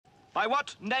By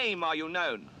what name are you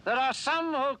known? There are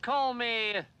some who call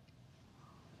me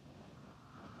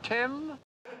Tim.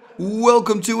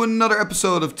 Welcome to another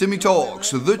episode of Timmy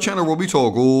Talks, the channel where we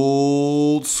talk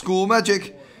old school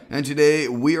magic. And today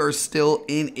we are still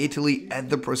in Italy at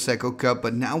the Prosecco Cup,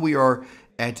 but now we are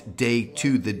at day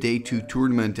 2, the day 2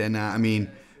 tournament. And I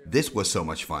mean, this was so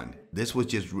much fun. This was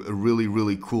just a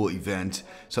really cool event.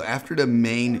 So after the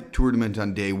main tournament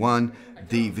on day 1,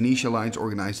 the Venetian Alliance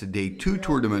organized a day 2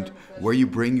 tournament where you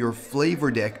bring your flavor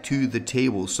deck to the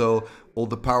table. So all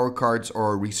the power cards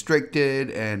are restricted,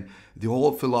 and the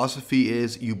whole philosophy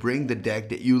is you bring the deck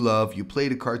that you love, you play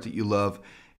the cards that you love,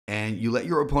 and you let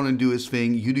your opponent do his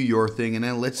thing, you do your thing, and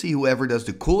then let's see whoever does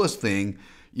the coolest thing,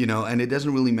 you know, and it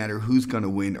doesn't really matter who's going to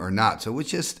win or not. So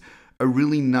it's just a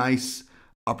really nice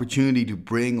opportunity to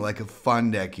bring like a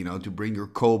fun deck, you know, to bring your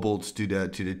kobolds to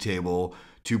the table,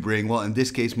 to bring, well, in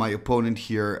this case, my opponent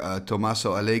here,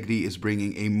 Tomasó Allegri, is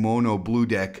bringing a mono blue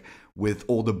deck with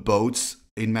all the boats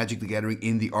in Magic the Gathering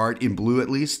in the art, in blue at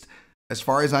least. As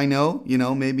far as I know, you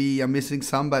know, maybe I'm missing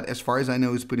some, but as far as I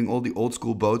know, he's putting all the old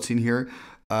school boats in here.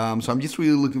 So I'm just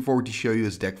really looking forward to show you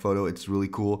his deck photo. It's really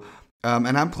cool.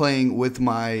 And I'm playing with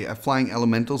my Flying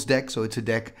Elementals deck. So it's a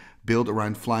deck built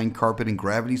around Flying Carpet and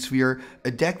Gravity Sphere. A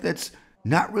deck that's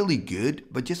not really good,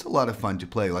 but just a lot of fun to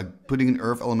play. Like putting an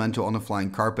Earth Elemental on a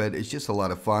Flying Carpet is just a lot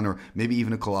of fun. Or maybe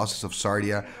even a Colossus of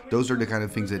Sardia. Those are the kind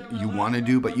of things that you want to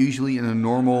do. But usually in a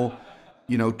normal,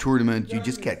 you know, tournament, you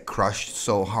just get crushed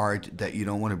so hard that you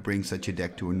don't want to bring such a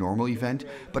deck to a normal event.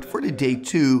 But for the day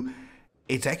 2,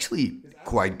 it's actually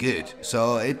quite good.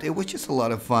 So it was just a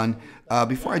lot of fun.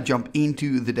 Before I jump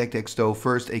into the deck text though,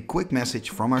 first a quick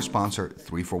message from our sponsor,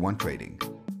 341 Trading.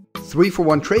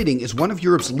 341 Trading is one of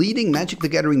Europe's leading Magic the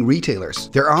Gathering retailers.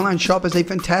 Their online shop has a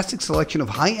fantastic selection of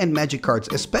high-end Magic cards,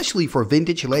 especially for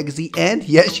vintage, legacy, and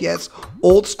yes,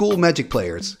 old school Magic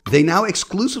players. They now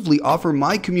exclusively offer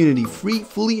my community free,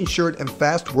 fully insured and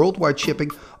fast worldwide shipping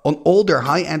on all their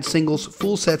high-end singles,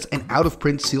 full sets, and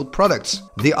out-of-print sealed products.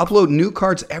 They upload new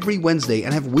cards every Wednesday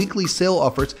and have weekly sale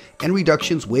offers and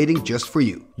reductions waiting just for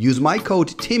you. Use my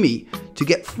code TIMMY to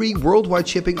get free worldwide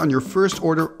shipping on your first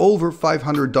order over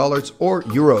 $500 or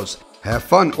euros. Have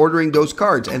fun ordering those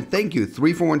cards, and thank you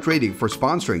 341 Trading for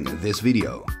sponsoring this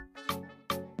video.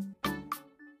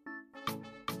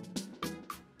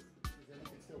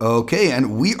 Okay,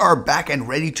 and we are back and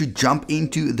ready to jump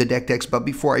into the deck text, but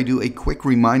before I do, a quick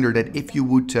reminder that if you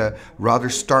would rather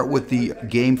start with the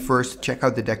game first, check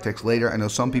out the deck text later. I know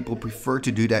some people prefer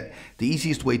to do that. The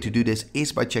easiest way to do this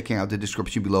is by checking out the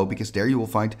description below, because there you will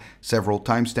find several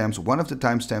timestamps. One of the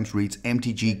timestamps reads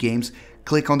MTG Games.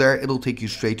 Click on there, it'll take you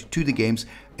straight to the games,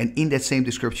 and in that same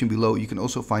description below you can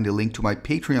also find a link to my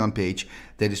Patreon page.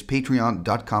 That is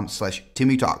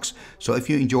patreon.com/TimmyTalks. So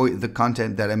if you enjoy the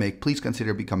content that I make, please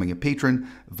consider becoming a patron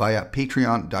via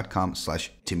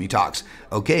patreon.com/TimmyTalks.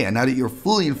 Okay, and now that you're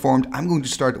fully informed, I'm going to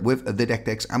start with the deck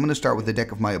text. I'm going to start with the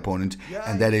deck of my opponent,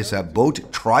 and that is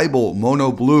Boat Tribal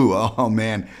Mono Blue. Oh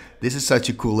man, this is such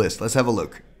a cool list. Let's have a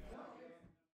look.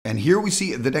 And here we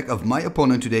see the deck of my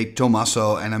opponent today,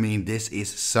 Tomasó, and I mean, this is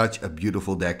such a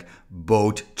beautiful deck,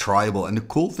 Boat Tribal. And the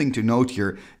cool thing to note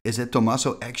here is that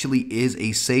Tomasó actually is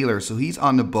a sailor, so he's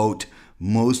on the boat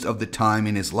most of the time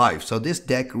in his life. So this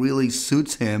deck really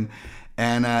suits him,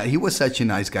 and he was such a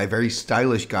nice guy, very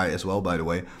stylish guy as well, by the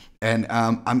way. And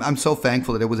I'm so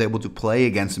thankful that I was able to play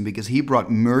against him, because he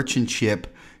brought Merchant Ship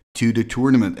to the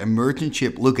tournament. And Merchant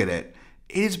Ship, look at it.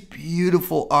 It is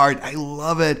beautiful art. I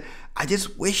love it. I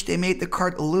just wish they made the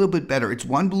card a little bit better. It's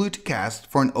 1 blue to cast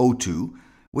for an 0/2,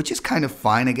 which is kind of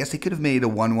fine. I guess they could have made it a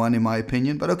 1/1 in my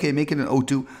opinion, but okay, make it an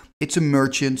 0/2. It's a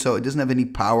merchant, so it doesn't have any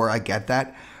power. I get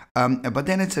that. But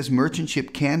then it says Merchant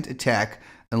Ship can't attack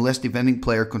unless the defending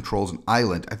player controls an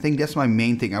island. I think that's my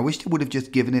main thing. I wish they would have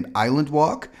just given it Island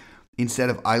Walk instead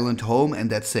of Island Home, and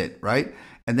that's it, right?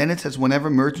 And then it says whenever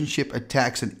Merchant Ship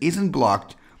attacks and isn't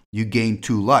blocked, you gain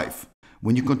 2 life.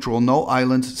 When you control no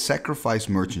islands, sacrifice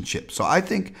Merchant Ship. So I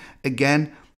think, again,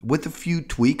 with a few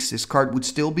tweaks, this card would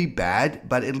still be bad,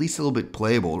 but at least a little bit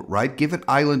playable, right? Give it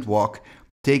Island Walk,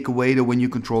 take away the when you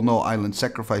control no island,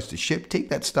 sacrifice the ship, take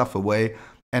that stuff away,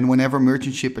 and whenever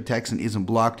Merchant Ship attacks and isn't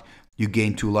blocked, you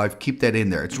gain 2 life. Keep that in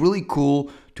there. It's really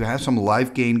cool to have some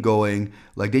life gain going.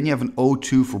 Like then you have an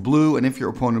 0/2 for blue, and if your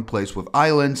opponent plays with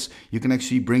islands, you can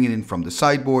actually bring it in from the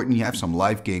sideboard and you have some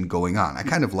life gain going on. I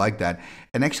kind of like that.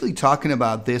 And actually talking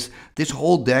about this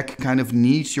whole deck kind of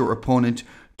needs your opponent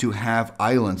to have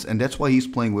islands, and that's why he's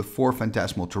playing with 4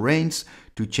 Phantasmal Terrains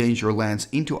to change your lands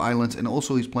into islands, and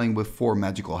also he's playing with 4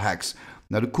 Magical Hacks.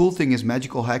 Now the cool thing is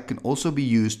Magical Hack can also be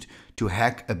used to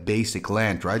hack a basic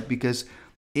land, right? Because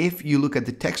if you look at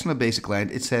the text on a basic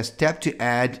land, it says tap to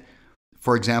add,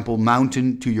 for example,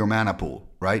 mountain to your mana pool,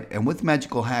 right? And with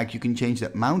Magical Hack, you can change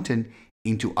that mountain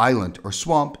into island or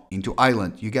swamp into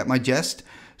island. You get my jest?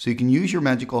 So you can use your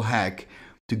Magical Hack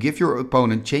to give your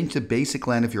opponent, change the basic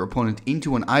land of your opponent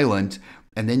into an island,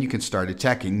 and then you can start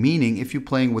attacking. Meaning, if you're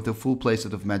playing with a full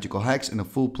playset of Magical Hacks and a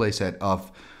full playset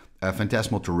of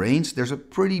Phantasmal Terrains, there's a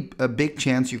pretty big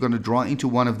chance you're going to draw into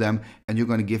one of them and you're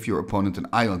going to give your opponent an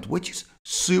island, which is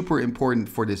super important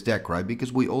for this deck, right?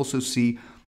 Because we also see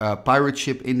Pirate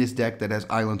Ship in this deck that has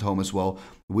Island Home as well.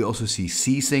 We also see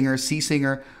Sea Singer. Sea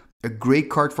Singer, a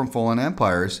great card from Fallen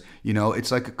Empires. You know,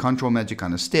 it's like a control magic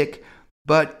on a stick,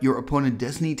 but your opponent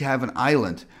does need to have an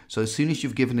island. So as soon as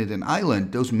you've given it an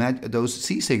island, those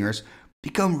Sea Singers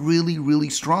become really, really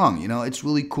strong. You know, it's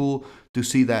really cool to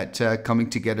see that coming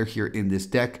together here in this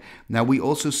deck. Now, we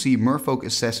also see Merfolk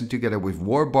Assassin together with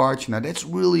War Barge. Now, that's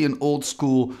really an old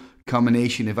school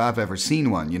combination if I've ever seen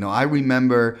one. You know, I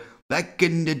remember back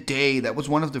in the day, that was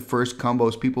one of the first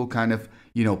combos people kind of,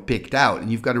 you know, picked out.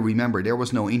 And you've got to remember, there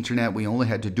was no internet. We only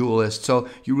had the duelist. So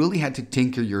you really had to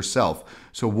tinker yourself.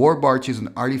 So War Barge is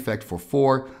an artifact for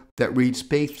 4 that reads,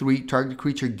 pay 3, target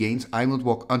creature gains Island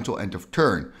Walk until end of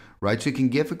turn. Right, so you can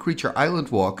give a creature Island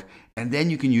Walk, and then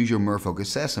you can use your Merfolk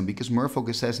Assassin, because Merfolk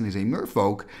Assassin is a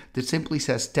Merfolk that simply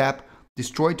says tap,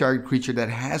 destroy target creature that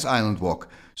has Island Walk.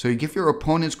 So you give your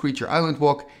opponent's creature Island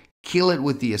Walk, kill it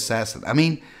with the Assassin. I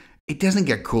mean, it doesn't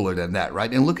get cooler than that,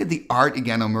 right? And look at the art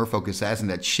again on Merfolk Assassin,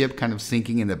 that ship kind of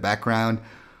sinking in the background.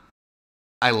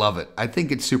 I love it. I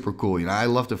think it's super cool. You know, I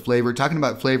love the flavor. Talking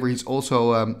about flavor, he's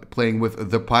also playing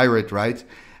with the Pirate, right?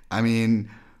 I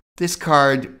mean, this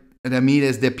card,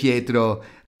 Ramirez de Pietro,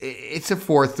 it's a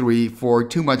 4/3 for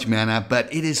too much mana,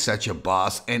 but it is such a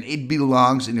boss, and it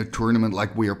belongs in a tournament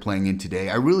like we are playing in today.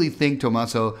 I really think,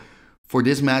 Tomasó, for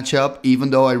this matchup,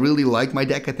 even though I really like my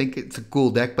deck, I think it's a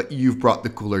cool deck, but you've brought the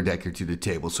cooler deck here to the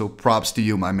table, so props to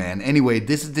you, my man. Anyway,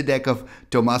 this is the deck of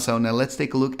Tomasó. Now let's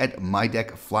take a look at my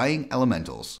deck, Flying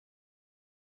Elementals.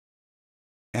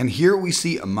 And here we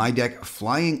see my deck,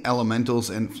 Flying Elementals,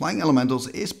 and Flying Elementals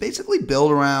is basically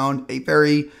built around a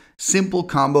very simple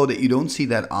combo that you don't see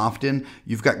that often.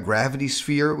 You've got Gravity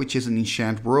Sphere, which is an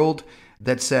enchant world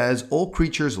that says all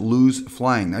creatures lose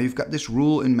flying. Now you've got this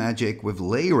rule in Magic with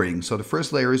layering. So the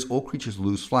first layer is all creatures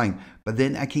lose flying, but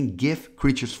then I can give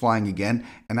creatures flying again,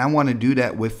 and I want to do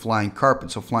that with Flying Carpet.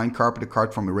 So Flying Carpet, a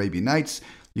card from Arabian Nights,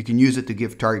 you can use it to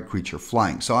give target creature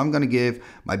flying. So I'm going to give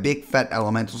my big fat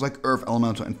elementals like Earth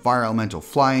Elemental and Fire Elemental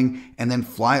flying, and then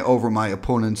fly over my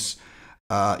opponent's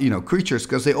creatures,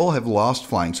 because they all have lost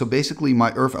flying. So basically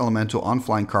my Earth Elemental on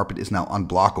Flying Carpet is now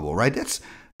unblockable, right?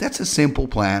 That's a simple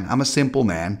plan. I'm a simple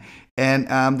man. And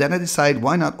then I decide,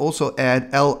 why not also add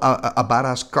El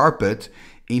Abara's Carpet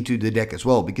into the deck as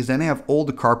well, because then I have all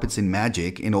the carpets in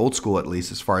Magic, in old school at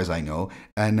least, as far as I know.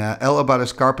 And El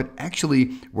Abara's Carpet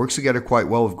actually works together quite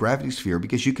well with Gravity Sphere,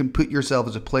 because you can put yourself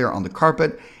as a player on the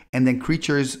carpet, and then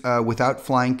creatures without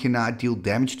flying cannot deal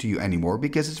damage to you anymore,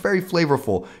 because it's very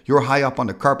flavorful. You're high up on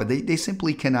the carpet. They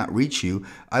simply cannot reach you.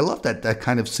 I love that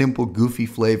kind of simple, goofy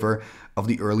flavor of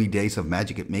the early days of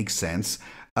Magic. It makes sense.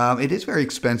 It is very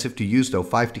expensive to use, though.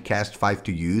 5 to cast, 5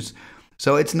 to use.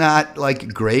 So it's not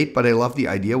like great, but I love the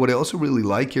idea. What I also really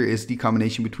like here is the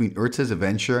combination between Urza's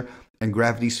Adventure and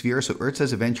Gravity Sphere. So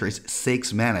Urza's Adventure is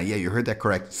 6 mana. Yeah, you heard that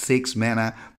correct. 6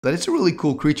 mana. But it's a really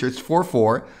cool creature. It's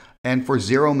 4/4. And for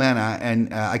 0 mana,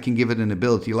 and I can give it an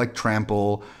ability like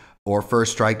Trample or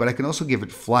First Strike, but I can also give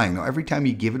it Flying. Now, every time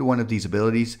you give it one of these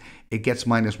abilities, it gets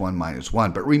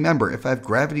 -1/-1. But remember, if I have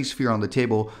Gravity Sphere on the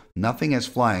table, nothing has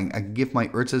Flying, I can give my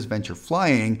Urza's Adventure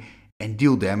Flying and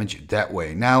deal damage that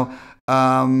way. Now,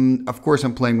 of course,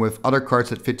 I'm playing with other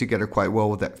cards that fit together quite well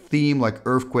with that theme, like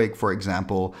Earthquake, for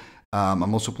example.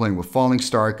 I'm also playing with Falling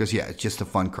Star because, yeah, it's just a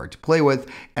fun card to play with.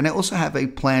 And I also have a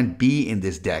Plan B in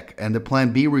this deck. And the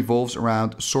Plan B revolves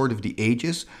around Sword of the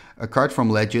Ages, a card from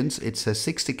Legends. It's a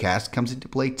 6 to cast, comes into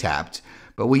play tapped.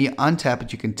 But when you untap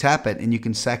it, you can tap it and you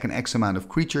can sack an X amount of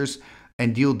creatures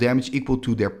and deal damage equal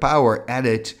to their power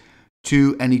added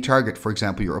to any target, for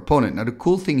example, your opponent. Now, the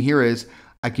cool thing here is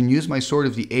I can use my Sword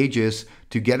of the Ages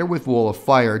together with Wall of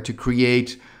Fire to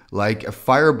create like a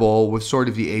fireball with Sword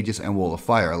of the Ages and Wall of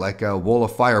Fire, like a Wall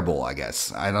of Fireball, I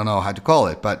guess. I don't know how to call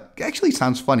it, but it actually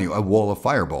sounds funny, a Wall of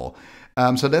Fireball.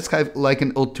 So that's kind of like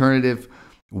an alternative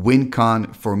win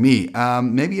con for me.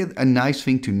 Maybe a nice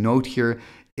thing to note here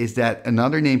is that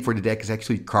another name for the deck is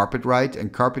actually Carpetright,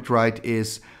 and Carpetright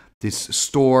is this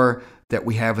store that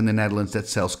we have in the Netherlands that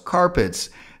sells carpets.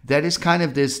 That is kind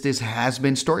of this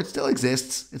has-been store. It still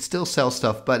exists. It still sells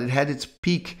stuff, but it had its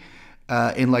peak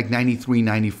in like 93,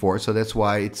 94. So that's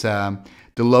why it's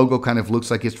the logo kind of looks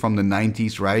like it's from the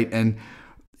 90s, right? And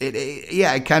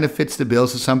it kind of fits the bill.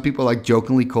 So some people like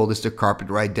jokingly call this the carpet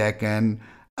ride deck, and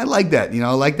I like that.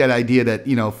 I like that idea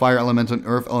that fire elemental and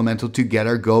earth elemental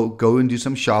together go and do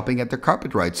some shopping at the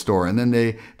carpet ride store, and then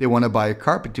they want to buy a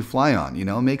carpet to fly on.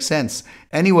 It makes sense.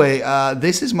 Anyway,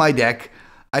 this is my deck.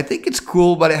 I think it's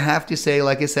cool, but I have to say,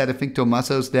 like I said, I think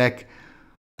Tomasó's deck,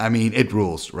 I mean, it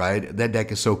rules, right? That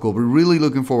deck is so cool. We're really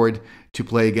looking forward to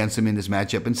play against him in this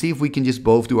matchup and see if we can just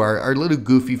both do our little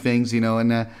goofy things,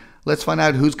 and let's find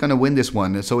out who's going to win this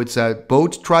one. So it's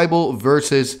both tribal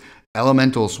versus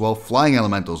elementals. Well, flying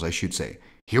elementals, I should say.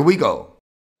 Here we go.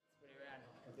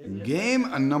 Game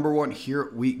number 1.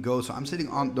 Here we go. So I'm sitting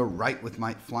on the right with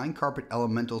my flying carpet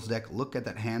elementals deck. Look at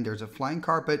that hand. There's a flying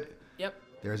carpet. Yep.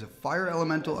 There's a fire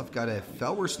elemental. I've got a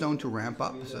flavour stone to ramp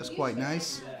up. So that's quite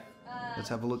nice. Let's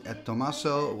have a look at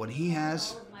Tomasó, what he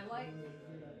has.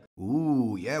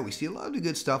 Ooh, yeah, we see a lot of the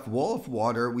good stuff. Wall of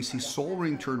Water. We see Soul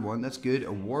Ring turn 1. That's good.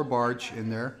 A War Barge in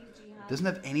there. Doesn't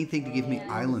have anything to give me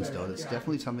islands, though. That's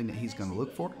definitely something that he's going to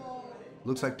look for.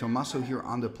 Looks like Tomasó here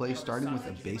on the play, starting with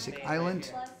a basic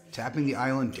island. Tapping the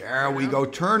island. There we go.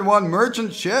 Turn 1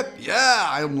 merchant ship. Yeah,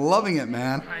 I'm loving it,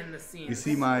 man. Behind the scenes. You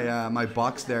see my my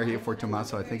box there here for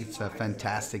Tomasó. I think it's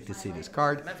fantastic to see this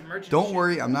card. Don't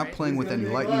worry, I'm not playing with any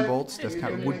lightning bolts.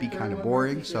 That would be kind of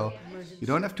boring. So you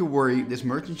don't have to worry. This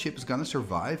merchant ship is going to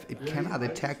survive. It cannot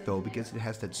attack, though, because it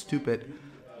has that stupid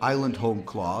island home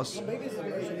clause,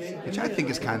 which I think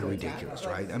is kind of ridiculous,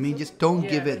 right? I mean, just don't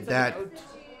give it that...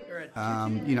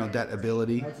 that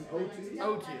ability,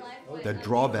 the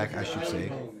drawback, I should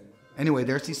say. Anyway,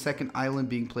 there's the second island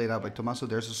being played out by Tomasó.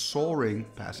 There's a Soul Ring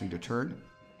passing the turn.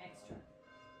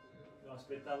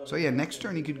 So yeah, next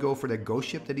turn he could go for that ghost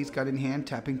ship that he's got in hand,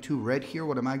 tapping 2 red here.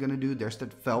 What am I going to do? There's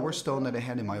that flavour stone that I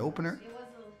had in my opener.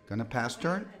 Gonna pass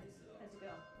turn.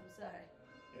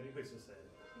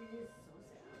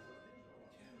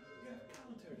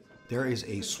 There is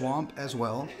a swamp as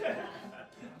well.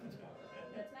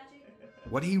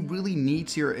 What he really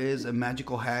needs here is a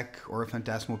magical hack or a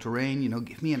phantasmal terrain.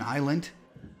 Give me an island.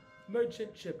 Merchant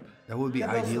ship. That would be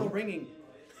ideal. Ringing.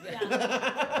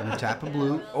 Gonna tap a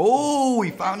blue. Oh,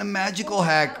 we found a magical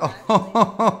hack.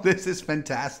 Oh, this is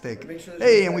fantastic.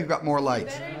 Hey, and we've got more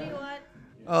lights.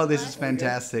 Oh, this is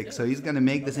fantastic. So he's gonna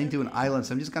make this into an island.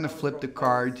 So I'm just gonna flip the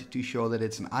card to show that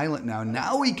it's an island now.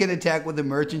 Now we can attack with the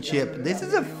merchant ship. This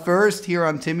is a first here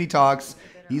on Timmy Talks.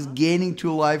 He's gaining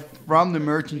 2 life from the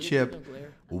merchant ship.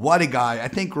 What a guy. I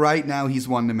think right now he's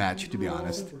won the match, to be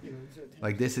honest.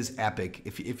 Like, this is epic.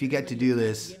 If you get to do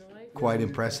this, quite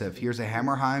impressive. Here's a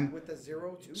Hammerheim.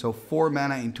 So 4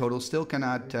 mana in total. Still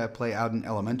cannot play out an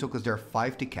elemental because there are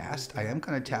 5 to cast. I am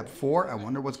going to tap 4. I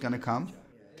wonder what's going to come.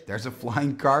 There's a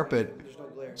flying carpet.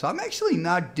 So I'm actually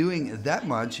not doing that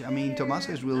much. I mean, Tomasó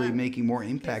is really making more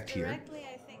impact here.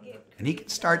 And he can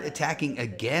start attacking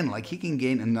again. Like, he can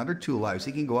gain another 2 lives.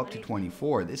 He can go up to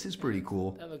 24. This is pretty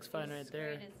cool. That looks fine right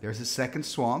there. There's a second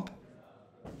swamp.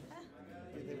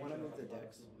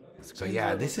 So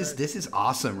yeah, this is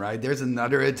awesome, right? There's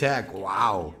another attack.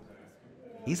 Wow.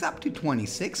 He's up to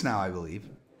 26 now, I believe.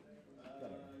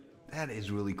 That is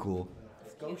really cool.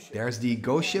 There's the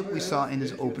ghost ship we saw in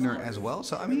his opener as well.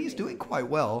 So, I mean, he's doing quite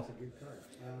well.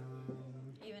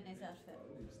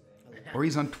 Or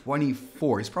he's on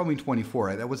 24. He's probably 24.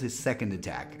 Right? That was his second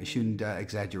attack. I shouldn't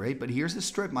exaggerate. But here's the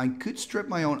strip. I could strip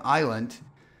my own island.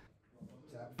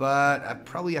 But I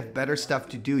probably have better stuff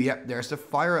to do. Yep, there's the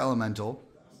fire elemental.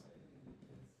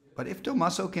 But if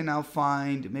Tomasó can now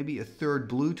find maybe a 3rd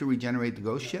blue to regenerate the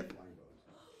ghost ship.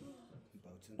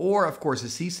 Or, of course, a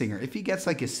Sea Singer. If he gets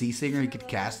like a Sea Singer, he could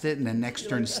cast it and then next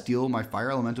turn steal my fire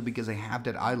elemental because I have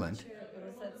that island.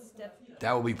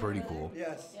 That would be pretty cool.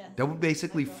 Yes. That would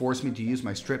basically force me to use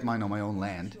my strip mine on my own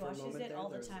land.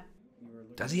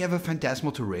 Does he have a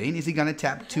phantasmal terrain? Is he going to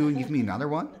tap 2 and give me another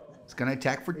one? It's going to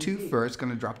attack for 2 first.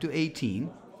 Going to drop to 18.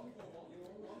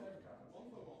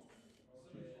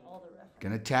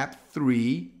 Going to tap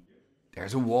 3.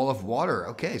 There's a Wall of Water.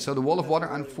 Okay, so the Wall of Water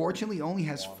unfortunately only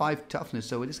has 5 toughness,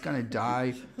 so it is going to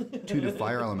die to the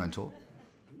fire elemental.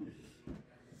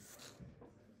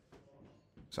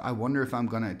 So I wonder if I'm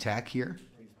going to attack here.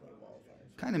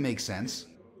 Kind of makes sense.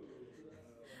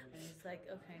 It's like,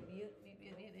 okay, mute.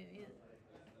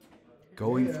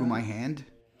 Going through my hand.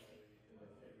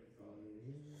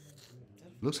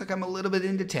 Looks like I'm a little bit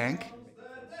in the tank.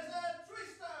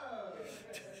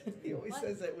 He always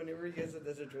says that whenever he gets a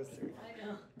Desert Twister. I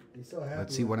know.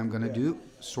 Let's see what I'm going to do.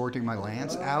 Sorting my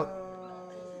lands out.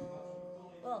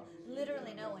 Well,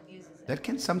 literally no one uses it. That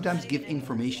can sometimes give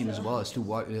information as well as to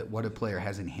what a player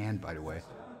has in hand, by the way.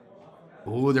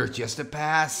 Oh, there's just a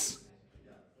pass.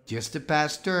 Just a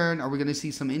pass turn. Are we going to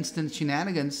see some instant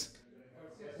shenanigans?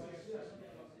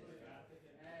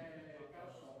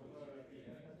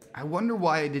 I wonder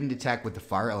why I didn't attack with the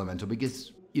fire elemental,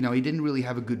 because, you know, he didn't really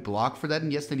have a good block for that.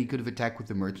 And yes, then he could have attacked with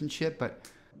the merchant ship, but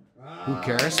who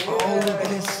cares? Oh, look at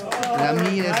this.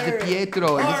 Ramirez de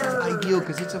Pietro. And this is ideal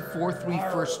because it's a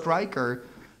 4-3 first striker.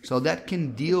 So that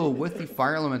can deal with the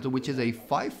fire elemental, which is a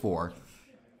 5-4.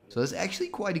 So it's actually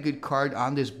quite a good card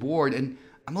on this board. And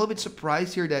I'm a little bit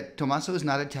surprised here that Tomasó is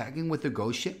not attacking with the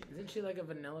ghost ship. Isn't she like a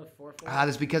vanilla 4/4?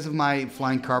 That's because of my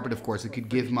flying carpet, of course. It could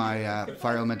give my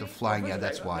fire elemental flying. Yeah,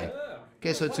 that's why.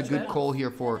 Okay, so it's a good call here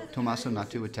for Tomasó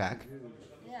not to attack.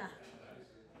 Yeah.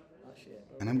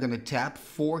 And I'm going to tap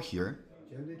 4 here.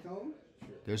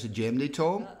 There's a Gem de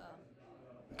Tome.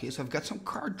 Okay, so I've got some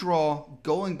card draw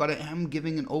going, but I am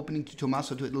giving an opening to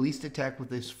Tomasó to at least attack with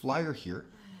this flyer here.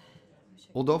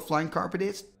 Although Flying Carpet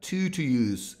is 2 to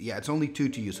use. Yeah, it's only 2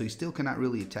 to use, so he still cannot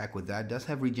really attack with that. Does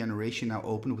have regeneration now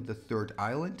open with the 3rd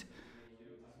island.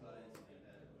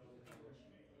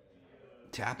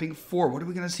 Tapping 4. What are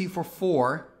we going to see for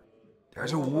 4?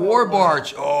 There's a War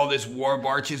Barge. Oh, this War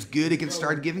Barge is good. He can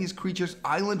start giving his creatures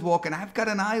Island Walk, and I've got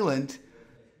an island.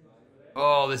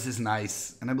 Oh, this is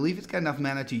nice. And I believe it's got enough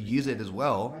mana to use it as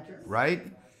well, right?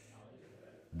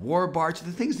 War Barge.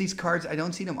 The thing is, these cards, I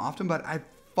don't see them often, but I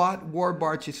thought War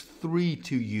Barge is 3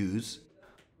 to use.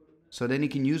 So then he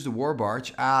can use the War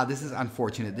Barge. Ah, this is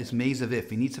unfortunate. This Maze of If.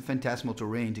 He needs a Phantasmal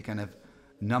Terrain to kind of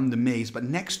numb the maze. But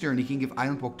next turn, he can give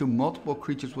Island Walk to multiple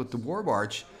creatures with the War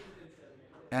Barge.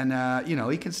 And, you know,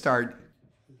 he can start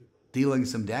dealing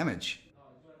some damage.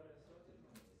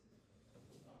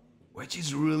 Which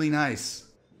is really nice.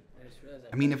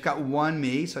 I mean, I've got 1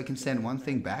 maze, so I can send 1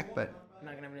 thing back, but I'm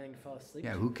not gonna have anything to fall asleep.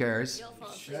 yeah, who cares? You'll fall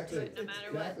asleep to it no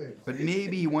matter what. But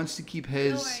maybe he wants to keep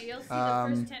his. Don't worry, you'll see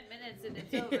the first 10 minutes and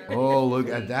it's over. Oh, look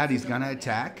at that! He's gonna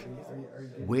attack,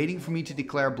 waiting for me to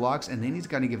declare blocks, and then he's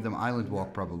gonna give them Island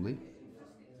Walk probably.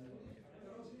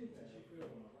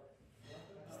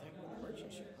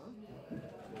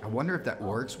 I wonder if that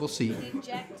works. We'll see. Need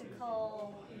Jack to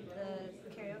call the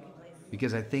karaoke place.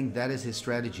 Because I think that is his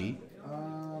strategy.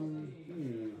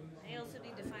 They also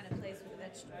need to find a place with a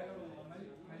vegetable.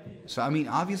 So, I mean,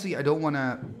 obviously, I don't want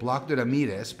to block the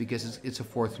Ramirez because it's a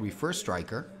 4-3 first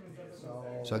striker.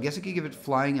 So I guess I could give it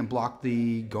flying and block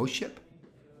the ghost ship.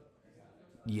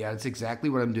 Yeah, that's exactly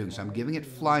what I'm doing. So I'm giving it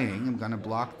flying. I'm going to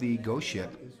block the ghost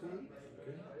ship.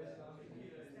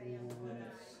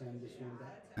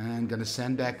 And I'm going to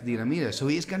send back the Ramirez. So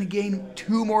he's going to gain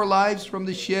 2 more lives from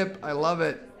the ship. I love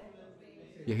it.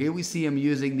 Yeah, here we see him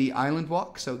using the Island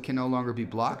Walk, so it can no longer be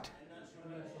blocked.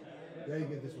 Yeah, you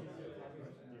get this one.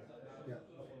 Yeah.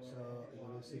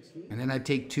 So 16. And then I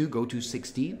take 2, go to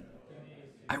 16.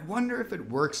 I wonder if it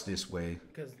works this way.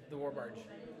 Because the War Barge.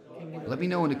 Let me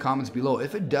know in the comments below.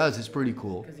 If it does, it's pretty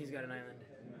cool. Because he's got an island.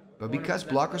 But because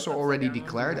blockers are already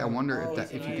declared, I wonder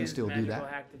if you can still do that.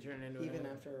 Hack to turn into Even an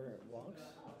island. after walks?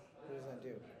 What does that do?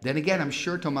 Then again, I'm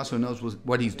sure Tomasó knows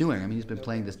what he's doing. I mean, he's been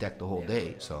playing this deck the whole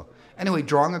day. So anyway,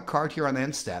 drawing a card here on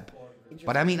end step.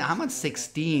 But I mean, I'm on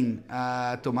 16.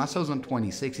 Tomasó's on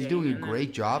 26. He's doing a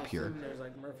great job here.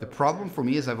 The problem for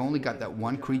me is I've only got that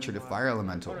 1 creature, the Fire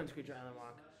Elemental. Opponent's creature island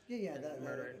walk. Yeah,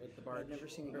 Murder it with the barge. I've never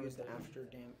seen it Or used with the-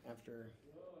 after.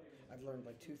 I've learned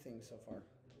like 2 things so far.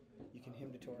 You can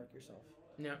hymn to Torek yourself,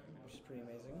 Yeah. which is pretty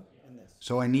amazing, and this.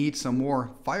 So I need some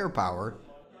more firepower.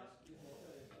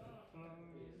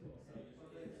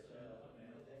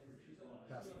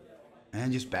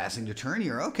 And just passing the turn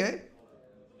here. Okay.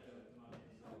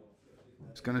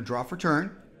 It's going to draw for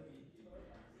turn.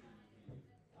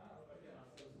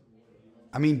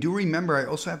 I mean, do remember, I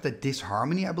also have that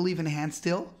Disharmony, I believe, in hand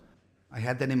still. I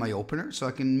had that in my opener, so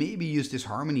I can maybe use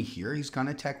Disharmony here. He's going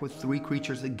to attack with 3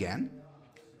 creatures again.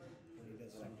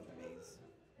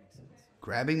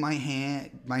 Grabbing my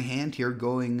hand here,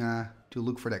 going to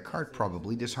look for that card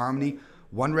probably. Disharmony,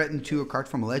 1 red and 2, a card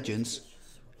from Legends.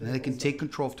 And then I can take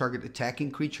control of target attacking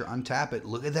creature, untap it.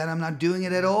 Look at that, I'm not doing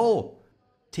it at all.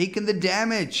 Taking the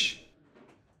damage.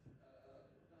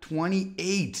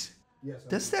 28. Yes.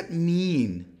 Does that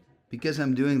mean, because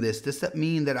I'm doing this, does that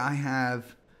mean that I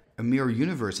have a Mirror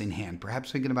Universe in hand?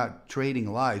 Perhaps thinking about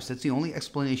trading lives. That's the only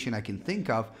explanation I can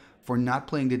think of for not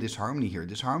playing the Disharmony here.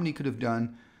 Disharmony could have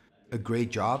done a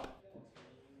great job.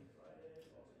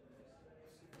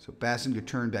 So passing the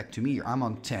turn back to me. I'm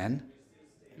on 10.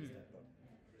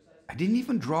 I didn't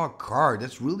even draw a card.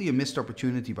 That's really a missed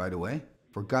opportunity, by the way.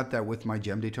 Forgot that with my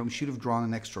Gem de Tome. Should have drawn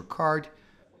an extra card.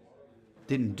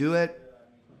 Didn't do it.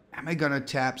 Am I going to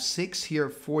tap 6 here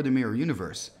for the Mirror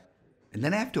Universe? And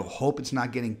then I have to hope it's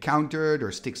not getting countered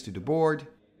or sticks to the board.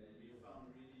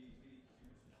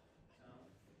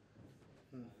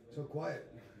 So quiet.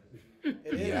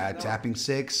 Yeah, tapping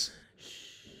 6.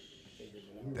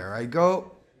 There I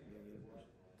go.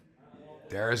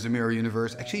 There's the Mirror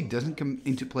Universe. Actually, it doesn't come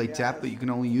into play tap, but you can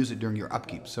only use it during your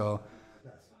upkeep. So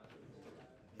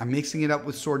I'm mixing it up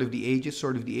with Sword of the Ages.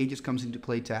 Sword of the Ages comes into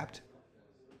play tapped.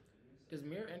 Does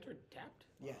mirror enter tapped?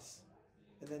 Yes.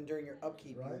 And then during your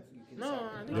upkeep, you can No, sack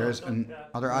I it. think There's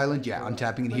another island. Yeah,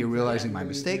 untapping it here, realizing my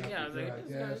mistake. Yeah, I was like,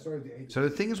 Yeah, sort of the age. So the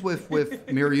thing is with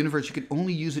Mirror Universe, you can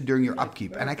only use it during your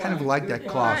upkeep. And I kind of like that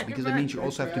clause because it means you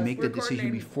also have to make that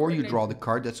decision before you draw the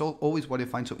card. That's always what I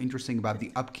find so interesting about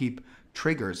the upkeep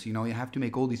triggers. You know, you have to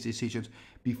make all these decisions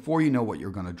before you know what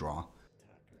you're going to draw.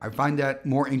 I find that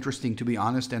more interesting, to be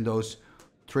honest, than those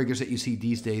triggers that you see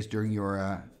these days during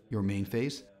your main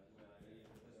phase.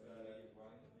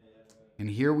 And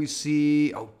here we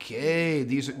see, okay,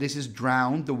 this is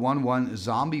Drowned, the 1/1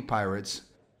 zombie pirates.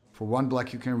 For 1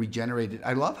 black, you can regenerate it.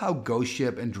 I love how Ghost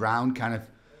Ship and Drowned kind of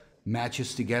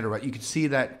matches together, right? You can see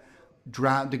that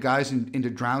the guys in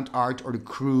the Drowned art are the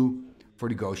crew for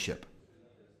the Ghost Ship.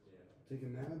 Take a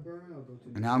mana burn. I'll go to.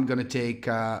 And now I'm going to take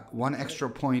 1 extra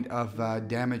point of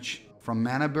damage from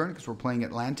mana burn because we're playing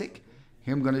Atlantic.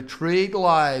 Here I'm going to trade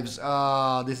lives.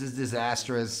 Oh, this is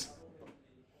disastrous.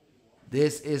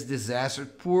 This is disastrous.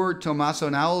 Poor Tomasó.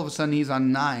 Now all of a sudden he's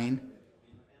on 9.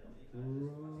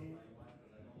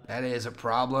 That is a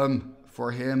problem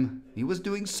for him. He was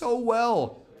doing so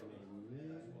well.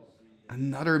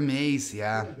 Another maze,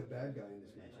 yeah. I'm the bad guy in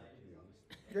this matchup, to be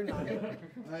honest. You're not.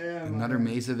 I am. Another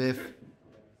maze of if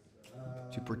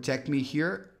to protect me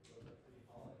here.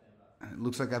 It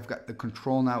looks like I've got the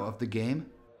control now of the game.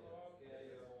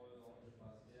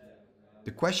 The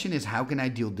question is, how can I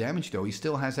deal damage though? He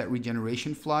still has that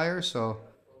regeneration flyer, so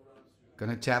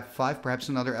gonna tap 5, perhaps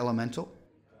another elemental.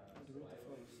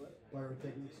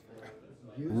 Pyrotechnics.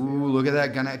 Ooh, look at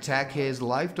that. Gonna attack his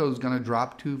life though. Is gonna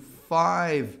drop to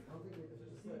 5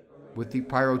 with the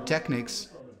pyrotechnics.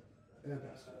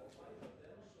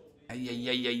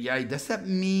 Ay. Does that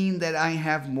mean that I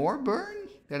have more burn?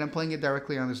 That I'm playing it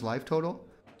directly on his life total?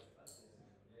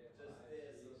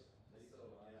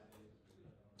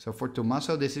 So for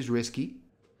Tomasó, this is risky.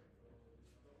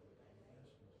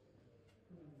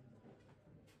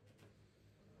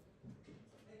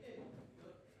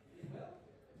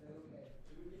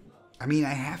 I mean,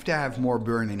 I have to have more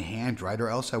burn in hand, right? Or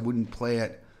else I wouldn't play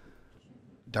it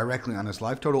directly on his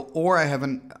life total. Or I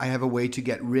have a way to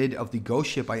get rid of the Ghost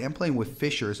Ship. I am playing with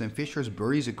Fissures, and Fissures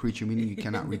buries a creature, meaning you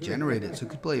cannot regenerate it. So I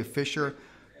could play a Fissure,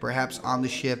 perhaps on the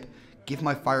ship, give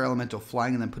my Fire Elemental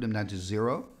flying, and then put him down to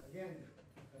 0.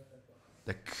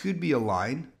 That could be a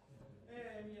line.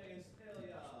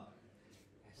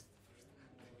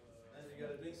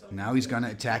 Now he's going to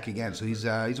attack again. So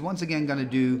he's once again going to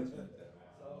do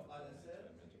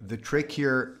the trick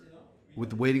here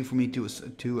with waiting for me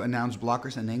to announce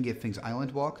blockers and then give things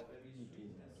Island Walk.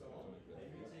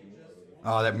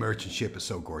 Oh, that merchant ship is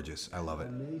so gorgeous. I love it.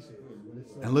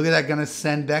 And look at that, going to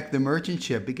send back the merchant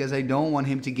ship because I don't want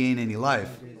him to gain any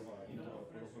life.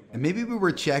 And maybe we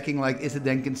were checking, like, is it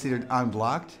then considered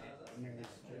unblocked?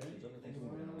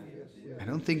 I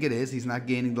don't think it is. He's not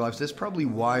gaining the lives. That's probably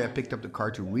why I picked up the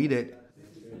card to read it.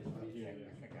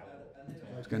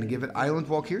 I was going to give it Island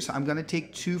Walk here, so I'm going to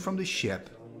take 2 from the ship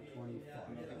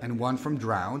and 1 from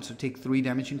Drowned, so take 3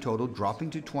 damage in total, dropping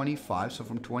to 25. So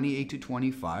from 28 to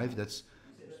 25, that's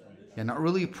not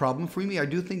really a problem for me. I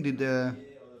do think that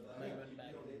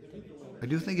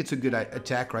it's a good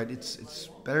attack, right? It's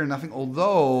better than nothing.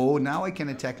 Although now I can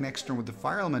attack next turn with the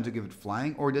Fire Element to give it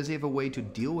flying, or does he have a way to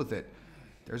deal with it?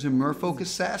 There's a Merfolk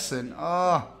Assassin.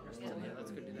 Oh.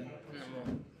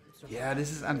 Yeah,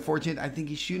 this is unfortunate. I think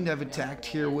he shouldn't have attacked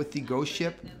here with the Ghost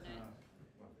Ship.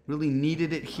 Really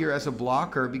needed it here as a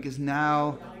blocker because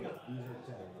now...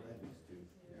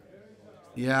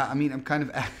 Yeah, I mean, I'm kind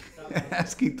of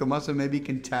asking Tomasó maybe he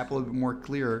can tap a little bit more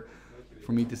clear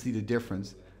for me to see the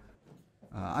difference.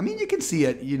 I mean, you can see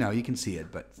it, you can see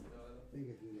it, but...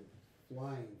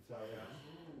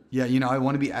 Yeah, I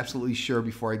want to be absolutely sure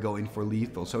before I go in for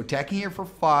lethal. So attacking here for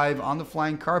 5 on the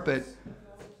flying carpet.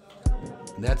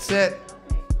 That's it.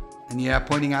 And yeah,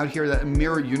 pointing out here that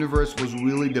Mirror Universe was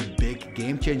really the big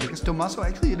game changer. Because Tomasó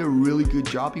actually did a really good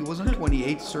job. He was on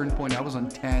 28 at a certain point. I was on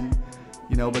 10.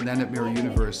 But then that Mirror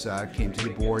Universe came to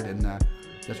the board and...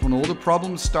 that's when all the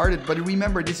problems started. But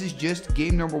remember, this is just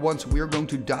game number 1. So we are going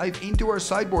to dive into our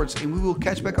sideboards and we will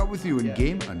catch back up with you in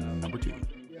game number 2.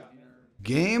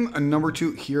 Game number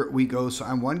 2, here we go. So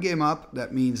I'm 1 game up.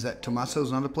 That means that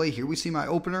Tomasó's on the play. Here we see my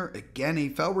opener. Again, a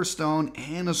Felber Stone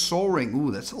and a Soul Ring. Ooh,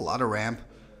 that's a lot of ramp.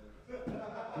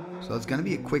 So it's going to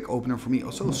be a quick opener for me.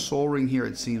 Also a Soul Ring here,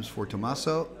 it seems, for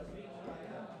Tomasó.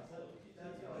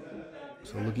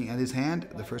 So looking at his hand,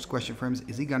 the first question for him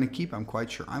is he going to keep? I'm quite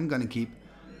sure I'm going to keep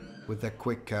with that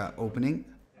quick opening.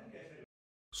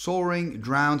 Soul Ring,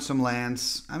 drown some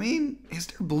lands. I mean, is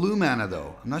there blue mana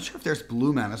though? I'm not sure if there's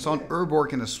blue mana. I saw an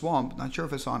Urborg in a swamp. Not sure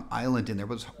if I saw an island in there,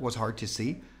 but it was hard to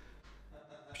see.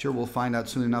 I'm sure we'll find out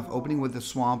soon enough. Opening with the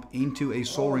swamp into a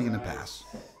Soul Ring in the pass.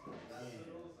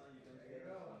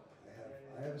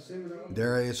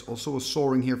 There is also a Soul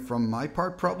Ring here from my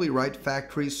part, probably right.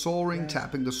 Factory, Soul Ring,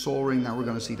 tapping the Soul Ring. Now we're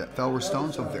going to see that flavour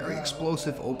stone, so very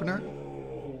explosive opener.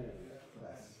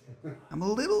 I'm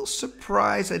a little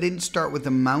surprised I didn't start with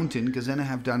the mountain, because then I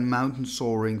have done mountain,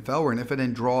 Soul Ring, flavour, and if I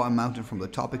then draw a mountain from the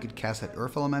top, I could cast that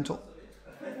Earth Elemental.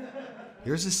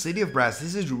 Here's the City of Brass.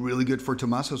 This is really good for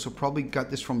Tomasó, so probably got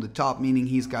this from the top, meaning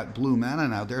he's got blue mana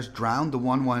now. There's Drown, the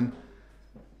 1/1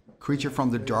 creature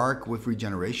from the dark with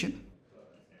regeneration.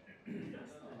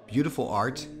 Beautiful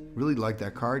art. Really like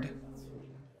that card.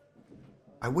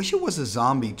 I wish it was a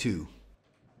zombie too.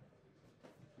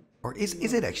 Or is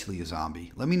it actually a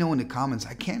zombie? Let me know in the comments.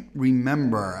 I can't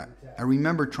remember. I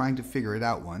remember trying to figure it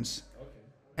out once.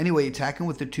 Anyway, attacking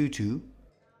with the 2/2.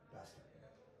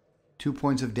 2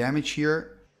 points of damage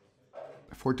here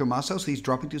for Tomasó. So he's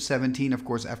dropping to 17, of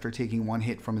course, after taking one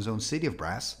hit from his own City of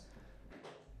Brass.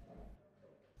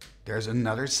 There's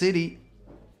another city.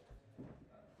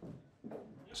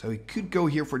 So he could go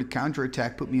here for the counter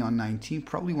attack, put me on 19.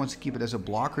 Probably wants to keep it as a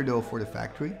blocker though for the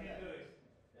factory.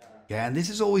 Yeah, and this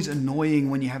is always annoying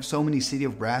when you have so many City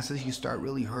of Brasses. You start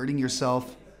really hurting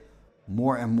yourself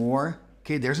more and more.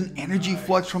 Okay, there's an Energy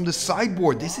Flux from the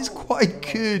sideboard. This is quite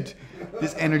good,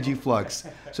 this Energy Flux.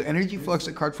 So Energy Flux,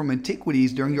 a card from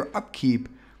Antiquities. During your upkeep,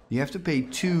 you have to pay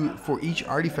 2 for each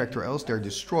artifact or else they're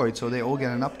destroyed. So they all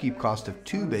get an upkeep cost of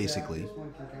 2 basically.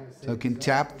 So it can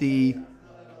tap the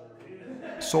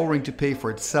Soul Ring to pay for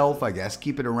itself, I guess.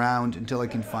 Keep it around until I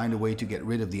can find a way to get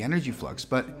rid of the Energy Flux.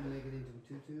 But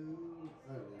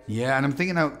yeah, and I'm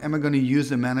thinking now, am I going to use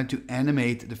the mana to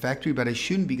animate the factory? But I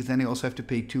shouldn't, because then I also have to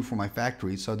pay 2 for my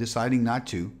factory. So deciding not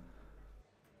to.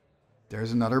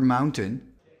 There's another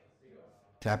mountain.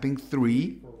 Tapping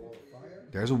 3.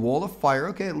 There's a Wall of Fire.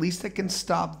 Okay, at least I can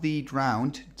stop the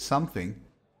drowned. Something.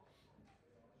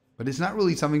 But it's not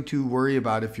really something to worry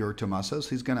about if you're Tomasó. So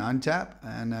he's going to untap.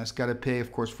 And he's got to pay,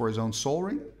 of course, for his own Soul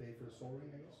Ring.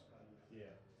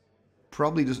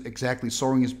 Probably just, exactly,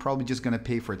 Soul Ring is probably just going to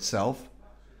pay for itself.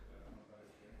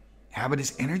 Yeah, but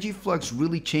his Energy Flux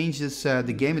really changes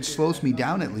the game. It slows me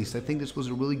down at least. I think this was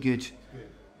a really good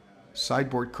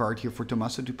sideboard card here for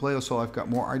Tomasó to play. Also, I've got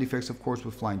more artifacts, of course,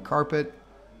 with Flying Carpet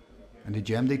and the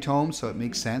Gem Day Tome, so it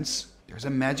makes sense. There's a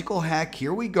Magical Hack.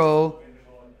 Here we go.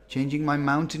 Changing my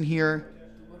mountain here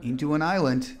into an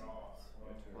island.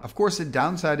 Of course, the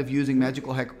downside of using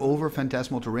Magical Hack over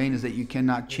Phantasmal Terrain is that you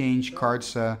cannot change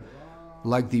cards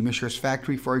like the Mishra's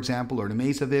Factory, for example, or the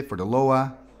Maze of Ith, or the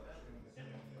Loa.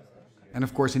 And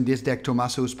of course, in this deck,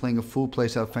 Tomasó is playing a full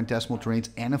playset of Phantasmal Terrains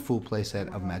and a full playset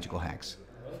of Magical Hacks.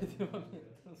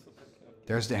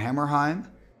 There's the Hammerheim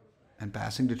and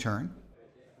passing the turn.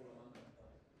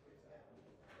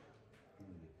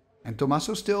 And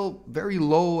Tomasó still very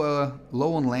low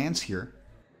on lands here.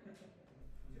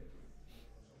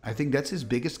 I think that's his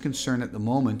biggest concern at the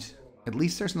moment. At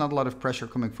least there's not a lot of pressure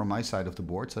coming from my side of the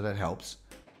board, so that helps.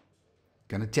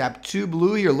 Gonna tap 2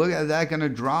 blue here. Look at that, gonna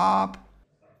drop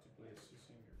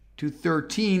to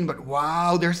 13, but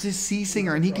wow, there's this Sea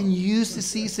Singer, and he can use the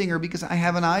Sea Singer because I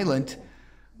have an island.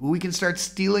 We can start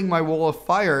stealing my Wall of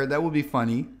Fire. That would be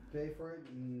funny. Pay for it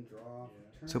and draw.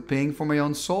 So paying for my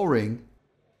own Soul Ring.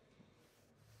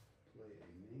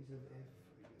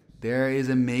 There is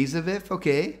a Maze of Ith,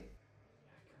 okay.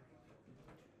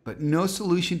 But no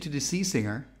solution to the Sea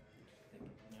Singer.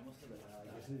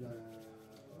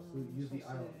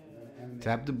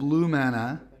 Tap the blue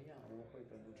mana.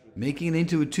 Making it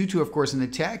into a 2/2, of course, an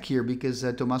attack here because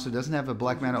Tomasó doesn't have a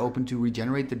black mana open to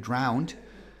regenerate the drowned.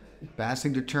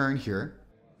 Passing the turn here.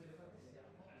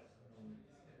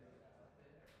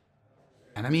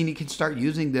 And I mean, he can start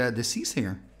using the Sea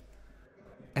Singer.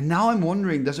 And now I'm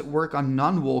wondering, does it work on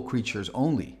non-wall creatures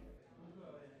only?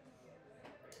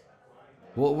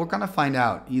 Well, we're going to find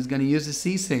out. He's going to use the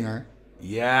Sea Singer.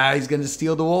 Yeah, he's going to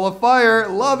steal the Wall of Fire.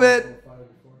 Love it.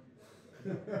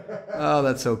 Oh,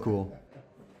 that's so cool.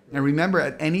 And remember,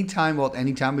 at any time, well, at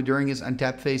any time during his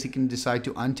untap phase, he can decide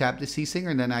to untap the Sea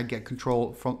Singer, and then I get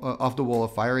control from of the Wall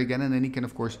of Fire again, and then he can,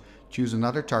 of course, choose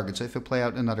another target. So if I play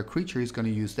out another creature, he's going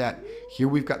to use that. Here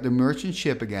we've got the Merchant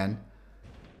Ship again.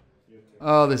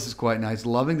 Oh, this is quite nice.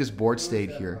 Loving this board state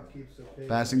here.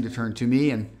 Passing the turn to me,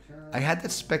 and I had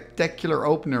that spectacular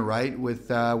opener, right, with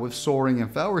Soul Ring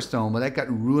and Flower Stone, but that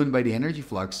got ruined by the Energy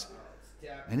Flux.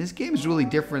 And this game is really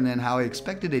different than how I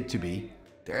expected it to be.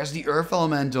 There's the Earth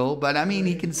Elemental, but I mean,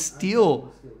 he can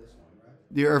steal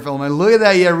the Earth Elemental. Look at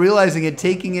that, yeah, realizing it,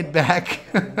 taking it back.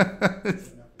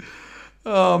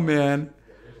 Oh, man.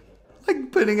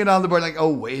 Like putting it on the board, like,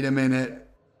 oh, wait a minute.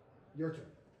 Your turn.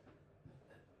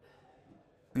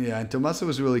 Yeah, and Tomasó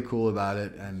was really cool about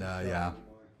it, and yeah.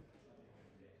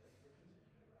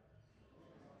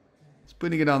 He's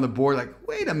putting it on the board, like,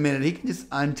 wait a minute, he can just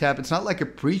untap. It's not like a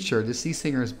Preacher. The Sea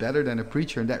Singer is better than a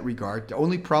Preacher in that regard. The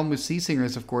only problem with Sea Singer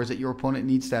is, of course, that your opponent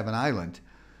needs to have an island.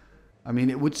 I mean,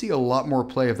 it would see a lot more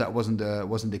play if that wasn't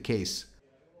the case.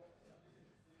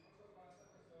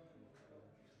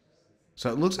 So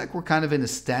it looks like we're kind of in a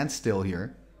standstill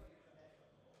here.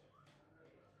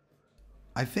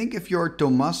 I think if you're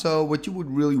Tomasó, what you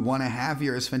would really want to have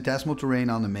here is Phantasmal Terrain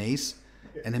on the maze.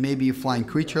 And then maybe a flying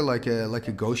creature like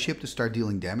a ghost ship to start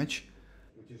dealing damage.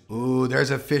 Ooh,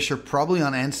 there's a Fisher probably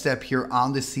on end step here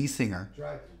on the Sea Singer.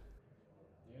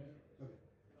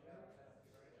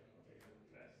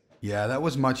 Yeah, that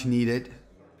was much needed,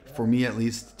 for me at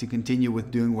least, to continue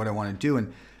with doing what I want to do.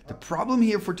 And the problem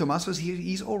here for Tomasó is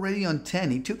he's already on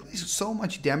 10. He took so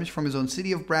much damage from his own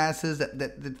City of Brasses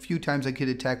that few times I could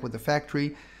attack with the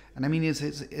factory. And I mean,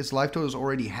 his life total is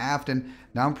already halved, and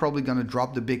now I'm probably going to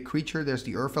drop the big creature. There's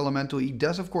the Earth Elemental. He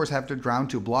does, of course, have to drown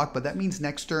to block, but that means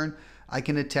next turn I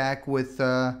can attack with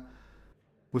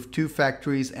 2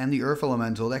 factories and the Earth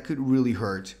Elemental. That could really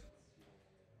hurt.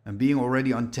 And being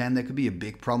already on 10, that could be a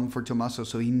big problem for Tomasó,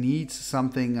 so he needs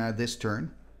something this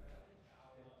turn.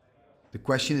 The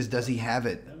question is, does he have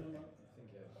it?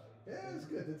 Yeah, it's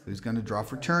good. So he's going to draw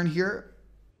for turn here.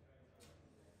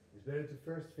 It's better to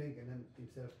first think and then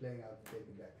instead of playing out, take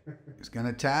it back. He's going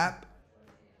to tap.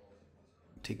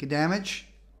 Take a damage.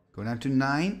 Go down to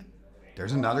 9.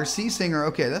 There's another Sea Singer.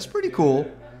 Okay, that's pretty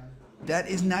cool. That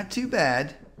is not too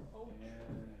bad.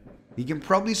 He can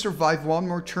probably survive one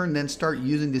more turn, then start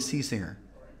using the Sea Singer.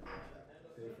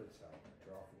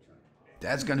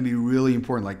 That's going to be really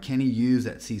important. Like, can he use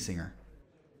that Sea Singer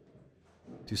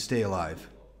to stay alive?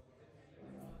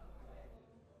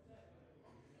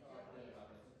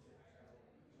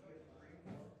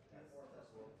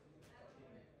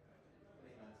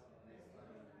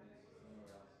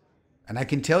 And I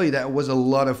can tell you that it was a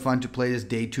lot of fun to play this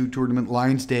Day 2 tournament,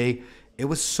 Lions Day. It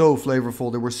was so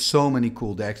flavorful. There were so many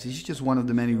cool decks. This is just one of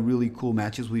the many really cool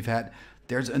matches we've had.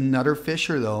 There's another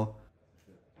Fisher, though.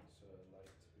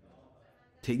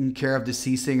 Taking care of the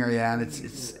Sea Singer, yeah, and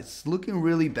it's looking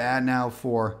really bad now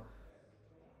for...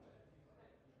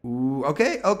 Ooh,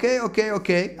 okay.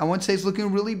 I won't say it's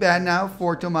looking really bad now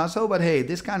for Tomasó, but hey,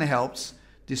 this kind of helps.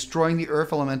 Destroying the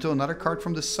Earth Elemental, another card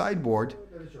from the sideboard.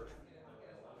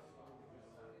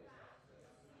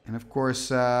 And of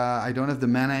course, I don't have the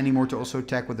mana anymore to also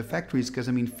attack with the factories, because,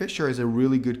 I mean, Fisher is a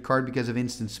really good card because of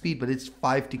instant speed, but it's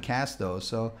 5 to cast, though,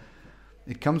 so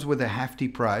it comes with a hefty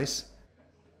price.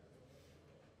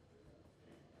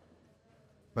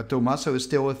 But Tomasó is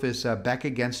still with his back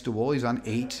against the wall. He's on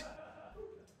 8.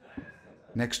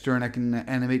 Next turn I can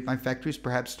animate my factories,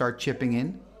 perhaps start chipping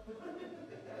in.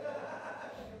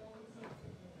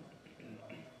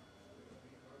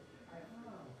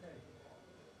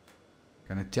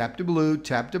 Gonna tap the blue,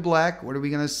 tap the black. What are we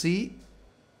gonna see?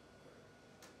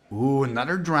 Ooh,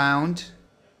 another drowned.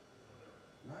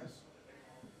 Nice.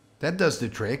 That does the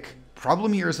trick.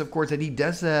 Problem here is, of course, that he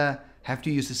does have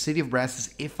to use the City of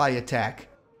Brasses if I attack.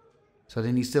 So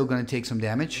then he's still going to take some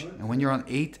damage. And when you're on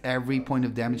 8, every point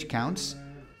of damage counts.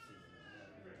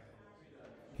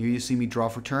 Here you see me draw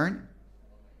for turn.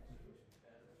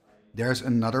 There's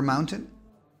another mountain.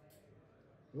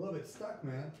 A little bit stuck,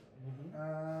 man.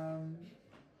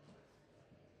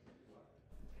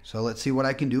 So let's see what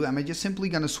I can do. Am I just simply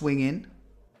going to swing in?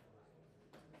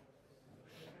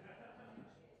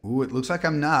 Ooh, it looks like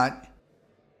I'm not.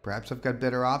 Perhaps I've got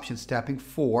better options. Tapping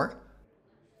 4.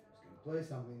 Play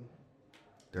something.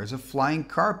 There's a flying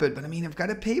carpet, but I mean, I've got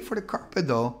to pay for the carpet,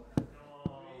 though.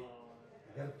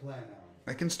 I got a plan now.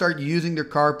 I can start using the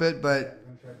carpet, but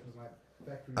I'm gonna try to put my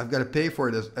factory. I've got to pay for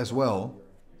it as well.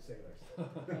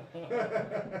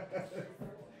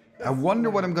 I wonder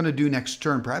what I'm going to do next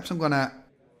turn. Perhaps I'm going to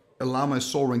allow my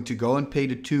Soul Ring to go and pay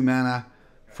the 2 mana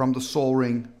from the Soul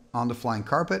Ring on the flying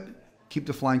carpet. Keep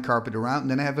the flying carpet around,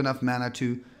 and then I have enough mana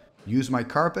to use my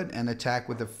carpet and attack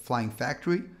with the flying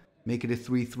factory. Make it a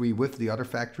 3/3 with the other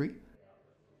factory.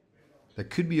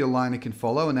 That could be a line I can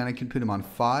follow, and then I can put him on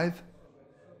 5.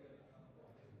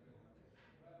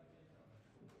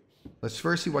 Let's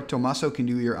first see what Tomasó can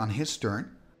do here on his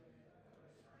turn.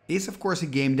 Is, of course, a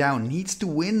game down. Needs to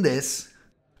win this.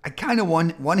 I kind of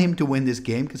want him to win this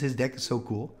game because his deck is so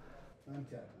cool. Untap,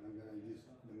 and I'm gonna use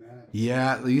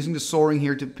Yeah, using the soaring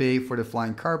here to pay for the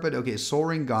flying carpet. Okay,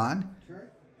 soaring gone.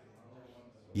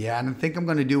 Yeah, and I think I'm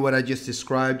going to do what I just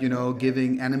described, you know,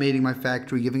 animating my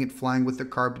factory, giving it flying with the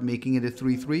carpet, making it a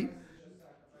 3/3.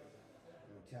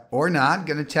 Or not,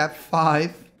 going to tap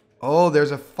 5. Oh,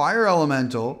 there's a fire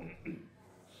elemental.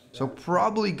 So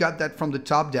probably got that from the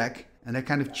top deck, and that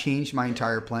kind of changed my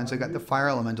entire plan. So I got the fire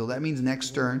elemental. That means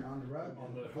next turn,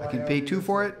 I can pay 2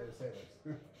 for it.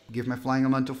 Give my flying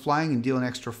elemental flying and deal an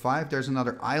extra 5. There's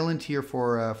another island here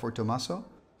for Tomasó.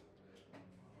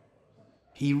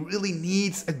 He really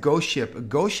needs a ghost ship. A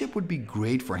ghost ship would be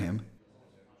great for him.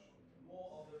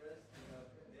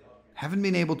 Haven't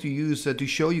been able to use to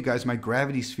show you guys my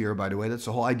gravity sphere, by the way. That's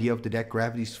the whole idea of the deck: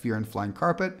 gravity sphere and flying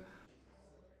carpet.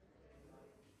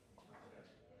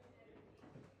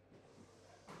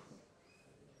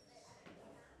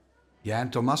 Yeah,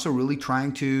 and Tomasó really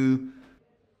trying to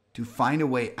find a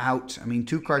way out. I mean,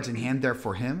 2 cards in hand there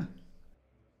for him.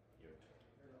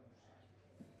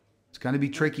 It's going to be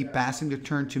tricky passing the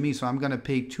turn to me, so I'm going to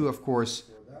pay 2, of course,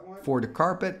 for the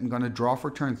carpet. I'm going to draw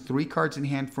for turn 3 cards in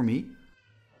hand for me.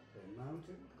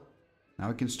 Now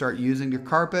I can start using the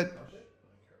carpet.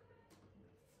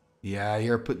 Yeah,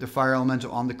 here, put the fire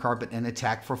elemental on the carpet and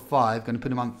attack for 5. Going to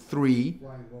put him on 3.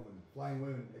 Flying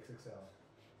Woman XXL.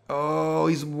 Oh,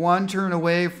 he's 1 turn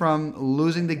away from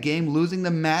losing the game, losing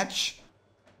the match.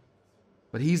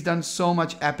 But he's done so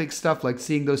much epic stuff, like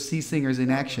seeing those Sea Singers in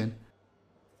action.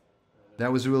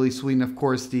 That was really sweet. And of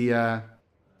course, the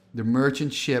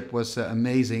merchant ship was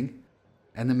amazing.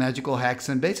 And the magical hex.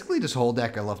 And basically this whole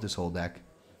deck. I love this whole deck. I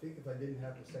think if I didn't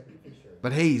have the second Fisher.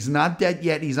 But hey, he's not dead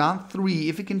yet. He's on 3.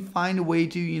 If he can find a way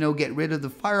to, you know, get rid of the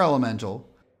fire elemental.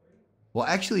 Well,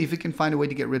 actually, if he can find a way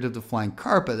to get rid of the flying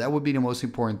carpet, that would be the most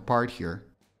important part here.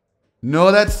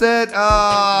 No, that's it.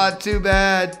 Ah, too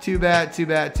bad. Too bad, too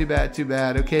bad, too bad, too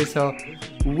bad. Okay, so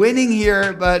winning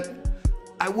here, but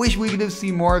I wish we could have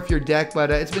seen more of your deck.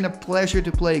 But it's been a pleasure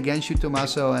to play against you,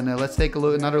 Tomasó. And let's take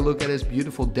another look at his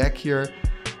beautiful deck here.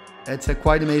 It's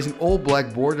quite amazing. All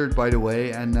black bordered, by the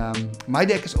way. And my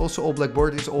deck is also all black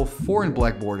bordered. It's all foreign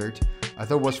black bordered. I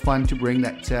thought it was fun to bring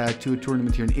that to a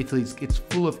tournament here in Italy. It's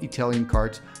full of Italian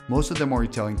cards. Most of them are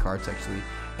Italian cards, actually.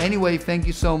 Anyway, thank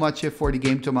you so much for the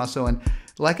game, Tomasó. And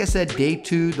like I said, day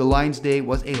 2, the Lions Day,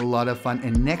 was a lot of fun.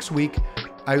 And next week,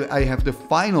 I have the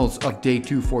finals of day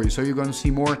 2 for you. So you're going to see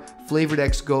more flavor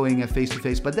decks going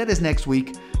face-to-face. But that is next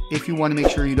week. If you want to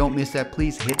make sure you don't miss that,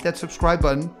 please hit that subscribe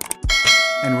button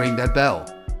and ring that bell.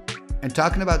 And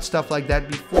talking about stuff like that,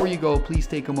 before you go, please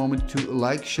take a moment to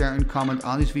like, share, and comment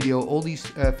on this video. All these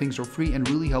things are free and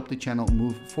really help the channel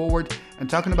move forward. And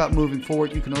talking about moving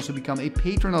forward, you can also become a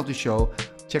patron of the show.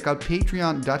 Check out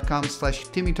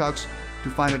patreon.com/TimmyTalks to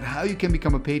find out how you can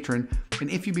become a patron.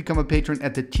 And if you become a patron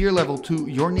at the tier level 2,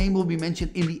 your name will be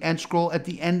mentioned in the end scroll at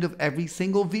the end of every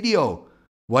single video.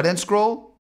 What end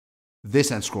scroll?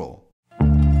 This end scroll.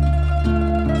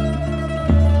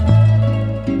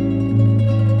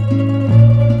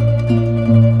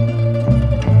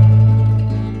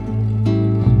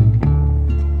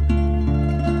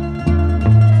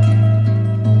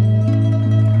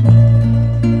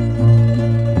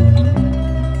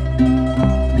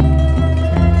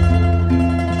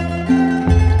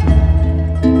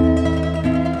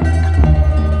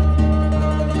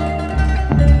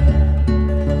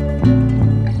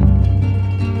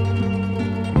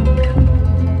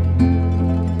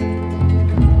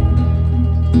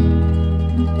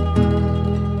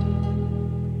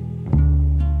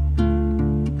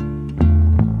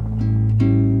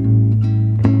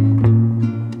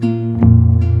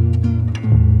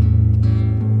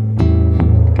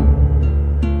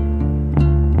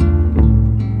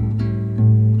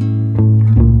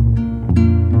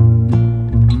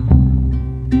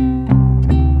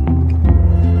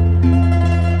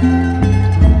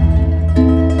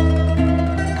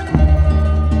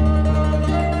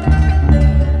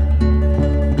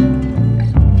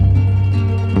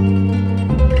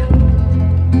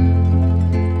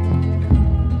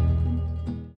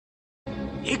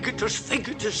 Igitus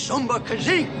figitus sumba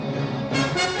kazee.